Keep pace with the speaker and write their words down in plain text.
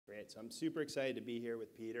Great. So I'm super excited to be here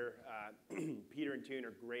with Peter. Peter and Tune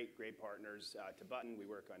are great partners to Button. We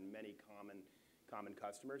work on many common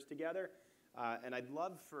customers together. And I'd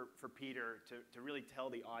love for Peter to really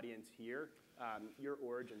tell the audience here your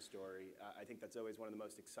origin story. I think that's always one of the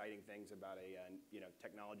most exciting things about a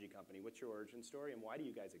technology company. What's your origin story, and why do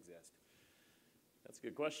you guys exist? That's a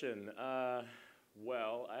good question.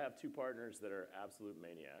 Well, I have two partners that are absolute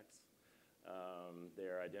maniacs. They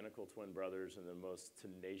are identical twin brothers and the most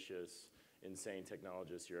tenacious, insane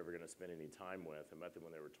technologists you're ever going to spend any time with. I met them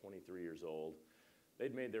when they were 23 years old.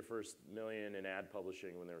 They'd made their first million in ad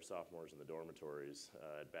publishing when they were sophomores in the dormitories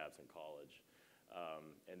at Babson College.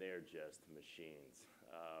 And they are just machines.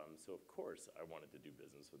 So of course I wanted to do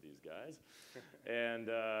business with these guys. And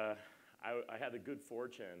I had the good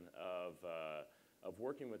fortune of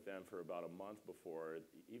working with them for about a month before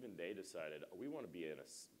even they decided, we want to be in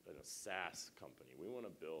a SaaS company. We want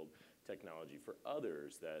to build technology for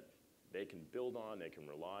others that they can build on, they can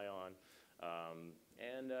rely on.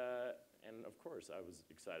 And of course, I was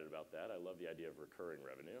excited about that. I love the idea of recurring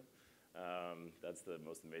revenue. That's the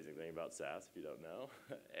most amazing thing about SaaS, if you don't know.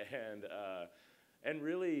 And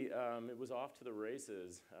really, it was off to the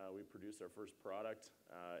races. We produced our first product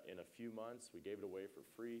in a few months. We gave it away for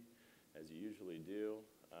free, as you usually do.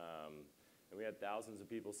 And we had thousands of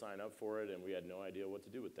people sign up for it, and we had no idea what to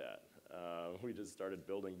do with that. We just started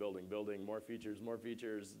building, more features,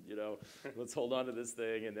 you know, let's hold on to this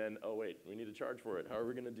thing, and then, oh wait, we need to charge for it. How are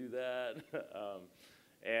we gonna do that?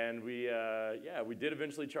 And we did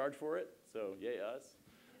eventually charge for it, so yay us.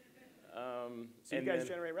 So you guys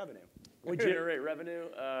generate revenue. We generate revenue,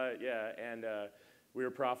 and we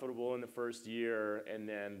were profitable in the first year, and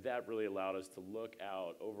then that really allowed us to look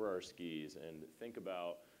out over our skis and think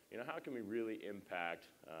about, you know, how can we really impact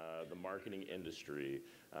the marketing industry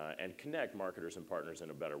and connect marketers and partners in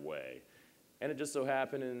a better way? And it just so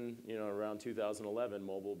happened in, around 2011,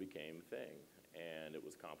 mobile became a thing, and it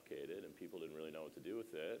was complicated, and people didn't really know what to do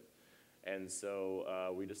with it. And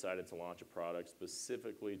so we decided to launch a product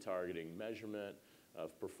specifically targeting measurement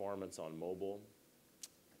of performance on mobile.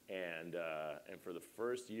 And for the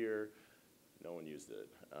first year, no one used it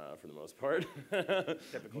for the most part. Typical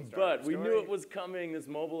startup But we story. knew it was coming. This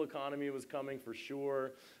mobile economy was coming for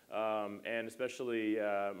sure. And especially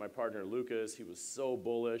my partner, Lucas, he was so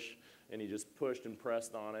bullish, and he just pushed and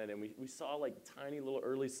pressed on it. And we saw like tiny little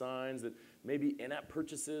early signs that maybe in-app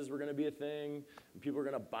purchases were going to be a thing. And people were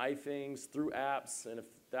going to buy things through apps. And if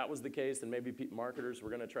that was the case, then maybe marketers were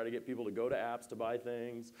going to try to get people to go to apps to buy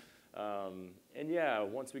things. And yeah,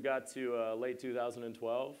 once we got to late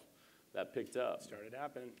 2012, that picked up. Started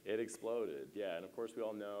happening. It exploded, yeah. And of course, we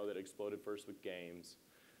all know that it exploded first with games.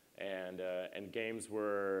 And games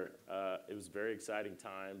were, it was a very exciting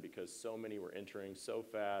time because so many were entering so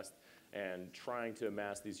fast and trying to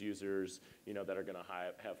amass these users, that are going to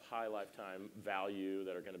have high lifetime value,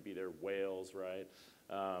 that are going to be their whales, right?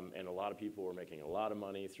 And a lot of people were making a lot of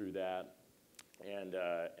money through that. And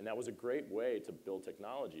that was a great way to build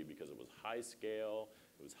technology because it was high scale,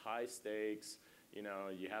 it was high stakes.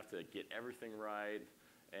 You have to get everything right.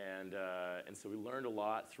 And so we learned a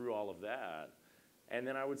lot through all of that. And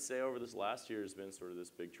then I would say over this last year has been sort of this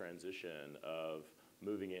big transition of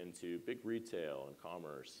moving into big retail and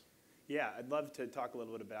commerce. Yeah, I'd love to talk a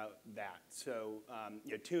little bit about that. So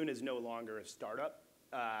Tune is no longer a startup.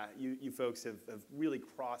 You folks have really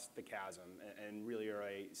crossed the chasm and really are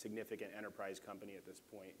a significant enterprise company at this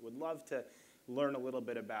point. Would love to learn a little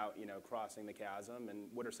bit about crossing the chasm, and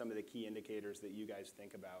what are some of the key indicators that you guys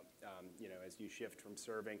think about as you shift from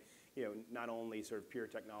serving not only sort of pure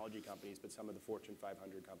technology companies but some of the Fortune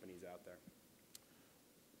 500 companies out there.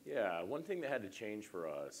 Yeah, one thing that had to change for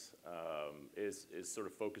us is sort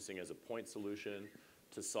of focusing as a point solution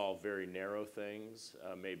to solve very narrow things,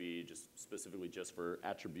 maybe just specifically just for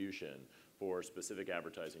attribution for specific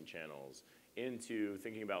advertising channels, into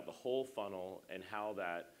thinking about the whole funnel and how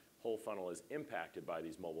that whole funnel is impacted by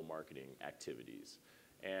these mobile marketing activities.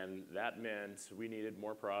 And that meant we needed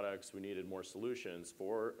more products, we needed more solutions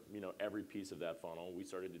for every piece of that funnel. We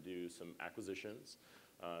started to do some acquisitions.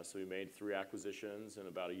 So we made 3 acquisitions in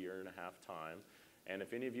about a year and a half time. And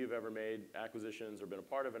if any of you have ever made acquisitions or been a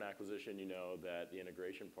part of an acquisition, you know that the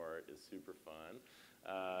integration part is super fun.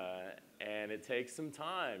 And it takes some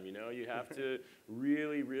time, You have to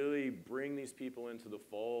really, really bring these people into the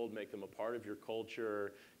fold, make them a part of your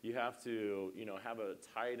culture. You have to, have a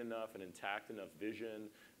tight enough and intact enough vision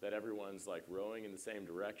that everyone's like rowing in the same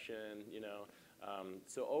direction,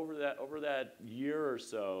 So over that year or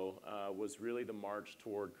so was really the march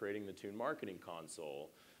toward creating the Tune Marketing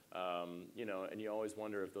Console. And you always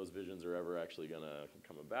wonder if those visions are ever actually going to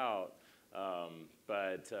come about.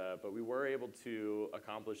 But we were able to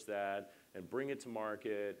accomplish that and bring it to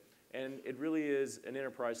market. And it really is an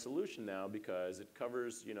enterprise solution now because it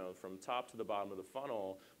covers, from top to the bottom of the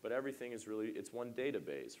funnel, but everything is really, it's one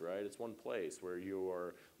database, right? It's one place where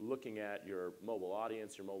you're looking at your mobile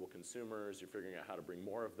audience, your mobile consumers, you're figuring out how to bring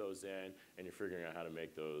more of those in, and you're figuring out how to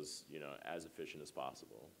make those, as efficient as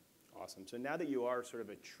possible. Awesome. So now that you are sort of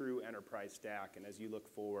a true enterprise stack, and as you look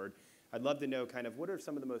forward, I'd love to know kind of what are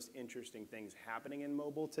some of the most interesting things happening in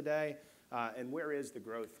mobile today, and where is the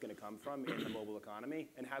growth going to come from in the mobile economy,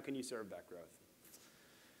 and how can you serve that growth?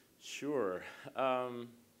 Sure.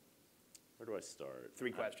 Where do I start?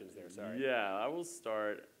 3 questions there, sorry. Yeah, I'll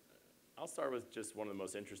start with just one of the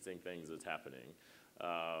most interesting things that's happening.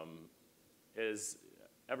 Is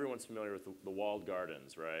everyone's familiar with the walled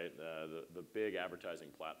gardens, right? The big advertising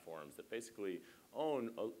platforms that basically own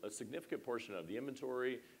a significant portion of the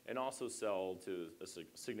inventory and also sell to a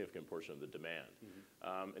significant portion of the demand.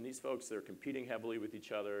 Mm-hmm. And these folks, they're competing heavily with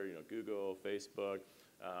each other. Google, Facebook,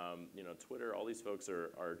 Twitter. All these folks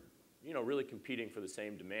are really competing for the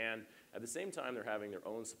same demand. At the same time, they're having their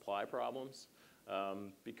own supply problems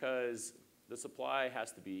because the supply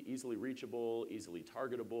has to be easily reachable, easily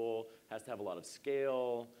targetable, has to have a lot of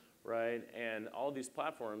scale, right? And all of these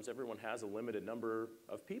platforms, everyone has a limited number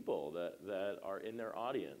of people that are in their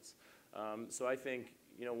audience. So I think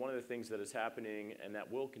one of the things that is happening and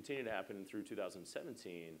that will continue to happen through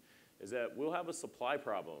 2017 is that we'll have a supply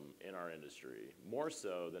problem in our industry, more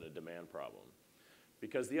so than a demand problem.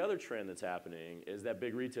 Because the other trend that's happening is that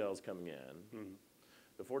big retail is coming in. Mm-hmm.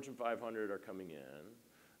 The Fortune 500 are coming in.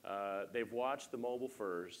 They've watched the mobile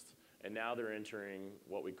first, and now they're entering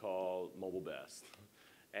what we call mobile best.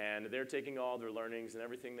 And they're taking all their learnings and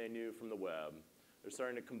everything they knew from the web. They're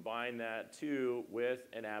starting to combine that, too, with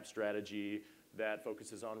an app strategy that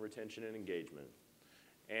focuses on retention and engagement.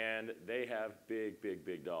 And they have big, big,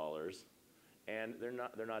 big dollars. And they're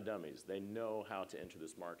not dummies. They know how to enter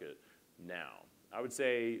this market now. I would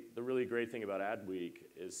say the really great thing about Adweek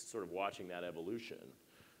is sort of watching that evolution.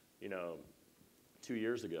 2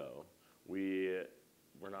 years ago, we're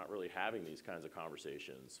not really having these kinds of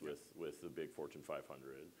conversations with the big Fortune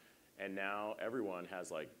 500. And now everyone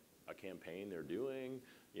has like a campaign they're doing,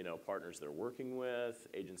 partners they're working with,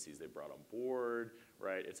 agencies they brought on board,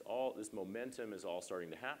 right? This momentum is all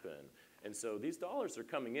starting to happen. And so these dollars are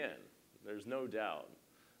coming in, there's no doubt.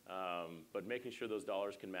 But making sure those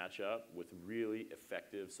dollars can match up with really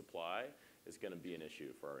effective supply is going to be an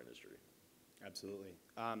issue for our industry. Absolutely.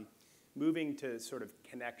 Moving to sort of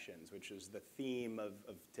connections, which is the theme of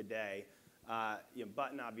today.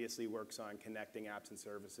 Button obviously works on connecting apps and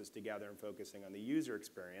services together and focusing on the user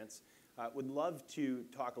experience. Would love to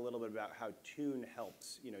talk a little bit about how Tune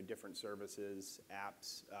helps different services,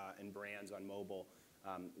 apps, and brands on mobile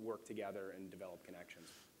work together and develop connections.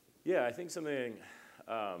 Yeah, I think something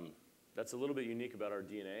that's a little bit unique about our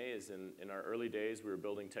DNA is in our early days, we were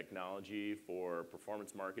building technology for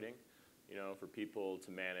performance marketing, for people to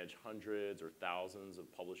manage hundreds or thousands of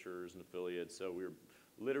publishers and affiliates. So we were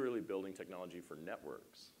literally building technology for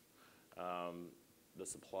networks, the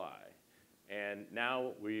supply. And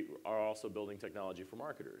now we are also building technology for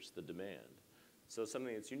marketers, the demand. So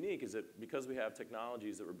something that's unique is that because we have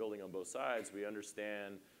technologies that we're building on both sides, we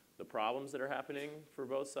understand the problems that are happening for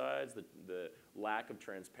both sides, the lack of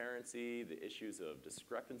transparency, the issues of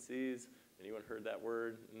discrepancies. Anyone heard that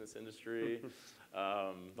word in this industry?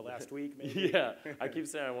 The last week, maybe? Yeah, I keep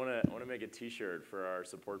saying I want to make a T-shirt for our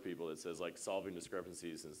support people that says like solving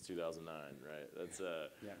discrepancies since 2009, right?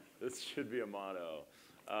 That should be a motto.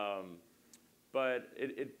 But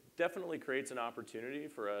it definitely creates an opportunity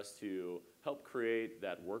for us to help create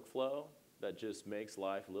that workflow that just makes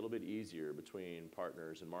life a little bit easier between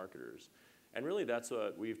partners and marketers. And really that's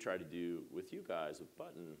what we've tried to do with you guys with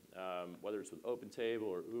Button, whether it's with OpenTable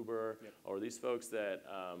or Uber, or these folks that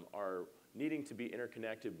are needing to be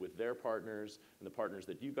interconnected with their partners and the partners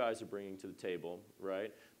that you guys are bringing to the table,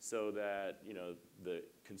 right? So that the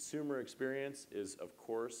consumer experience is, of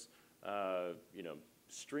course,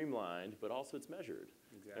 streamlined, but also it's measured.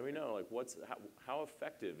 Exactly. And we know how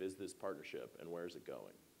effective is this partnership and where is it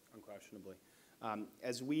going? Unquestionably.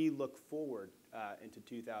 As we look forward into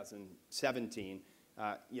 2017,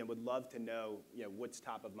 would love to know what's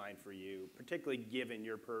top of mind for you, particularly given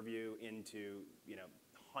your purview into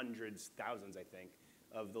hundreds, thousands, I think,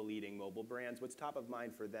 of the leading mobile brands. What's top of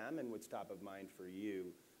mind for them, and what's top of mind for you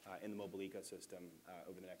in the mobile ecosystem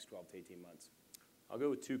over the next 12 to 18 months? I'll go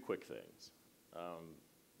with 2 quick things.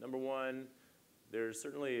 Number one, there's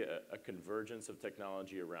certainly a convergence of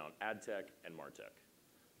technology around ad tech and martech.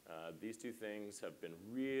 These 2 things have been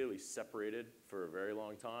really separated for a very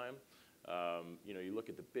long time. You look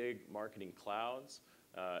at the big marketing clouds,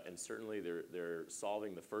 and certainly they're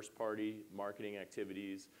solving the first-party marketing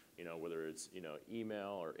activities, whether it's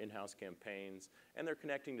email or in-house campaigns, and they're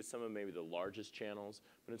connecting to some of maybe the largest channels.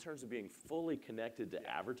 But in terms of being fully connected to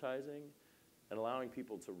advertising and allowing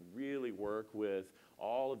people to really work with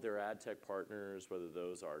all of their ad tech partners, whether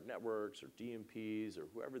those are networks or DMPs or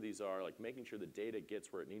whoever these are, like making sure the data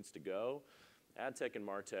gets where it needs to go, ad tech and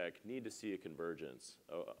MarTech need to see a convergence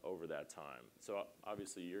over that time. So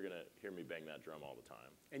obviously you're going to hear me bang that drum all the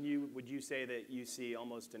time. And would you say that you see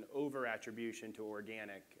almost an over-attribution to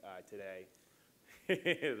organic today?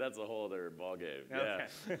 That's a whole other ballgame. Okay.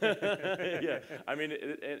 Yeah. Yeah. I mean,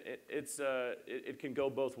 it can go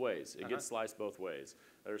both ways. It gets sliced both ways.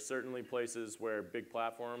 There are certainly places where big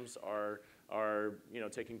platforms are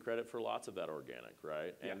taking credit for lots of that organic,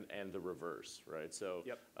 right? And the reverse, right? So,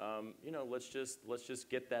 let's just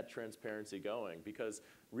get that transparency going, because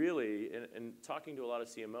really, in talking to a lot of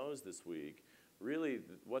CMOs this week, really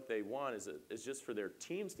what they want is just for their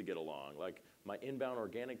teams to get along. Like my inbound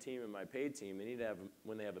organic team and my paid team, they need to have,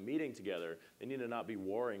 when they have a meeting together, they need to not be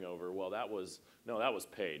warring over, well, that was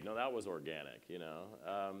paid, no, that was organic,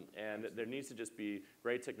 and there needs to just be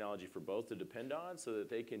great technology for both to depend on so that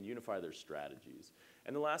they can unify their strategies.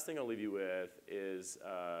 And the last thing I'll leave you with is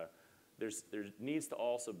there needs to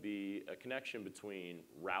also be a connection between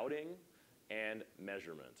routing and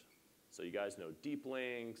measurement. So you guys know deep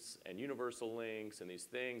links and universal links and these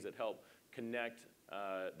things that help connect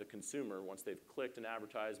the consumer once they've clicked an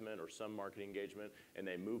advertisement or some marketing engagement and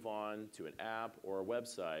they move on to an app or a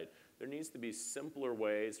website. There needs to be simpler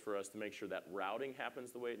ways for us to make sure that routing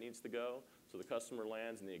happens the way it needs to go, so the customer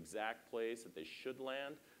lands in the exact place that they should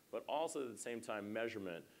land, but also at the same time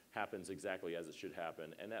measurement happens exactly as it should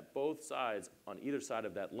happen, and that both sides on either side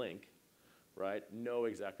of that link, right, know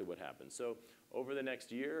exactly what happens. So over the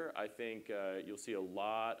next year, I think you'll see a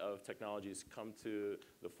lot of technologies come to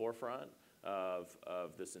the forefront of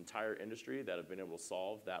this entire industry that have been able to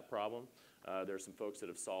solve that problem. There are some folks that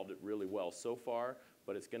have solved it really well so far,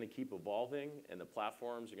 but it's going to keep evolving, and the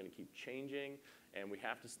platforms are going to keep changing, and we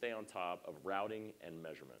have to stay on top of routing and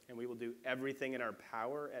measurement. And we will do everything in our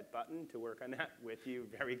power at Button to work on that with you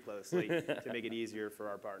very closely to make it easier for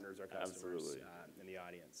our partners, our customers, and the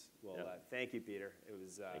audience. Well, thank you, Peter. It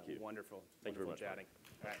was wonderful. Thank you very much, chatting.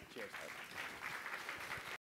 All right, cheers.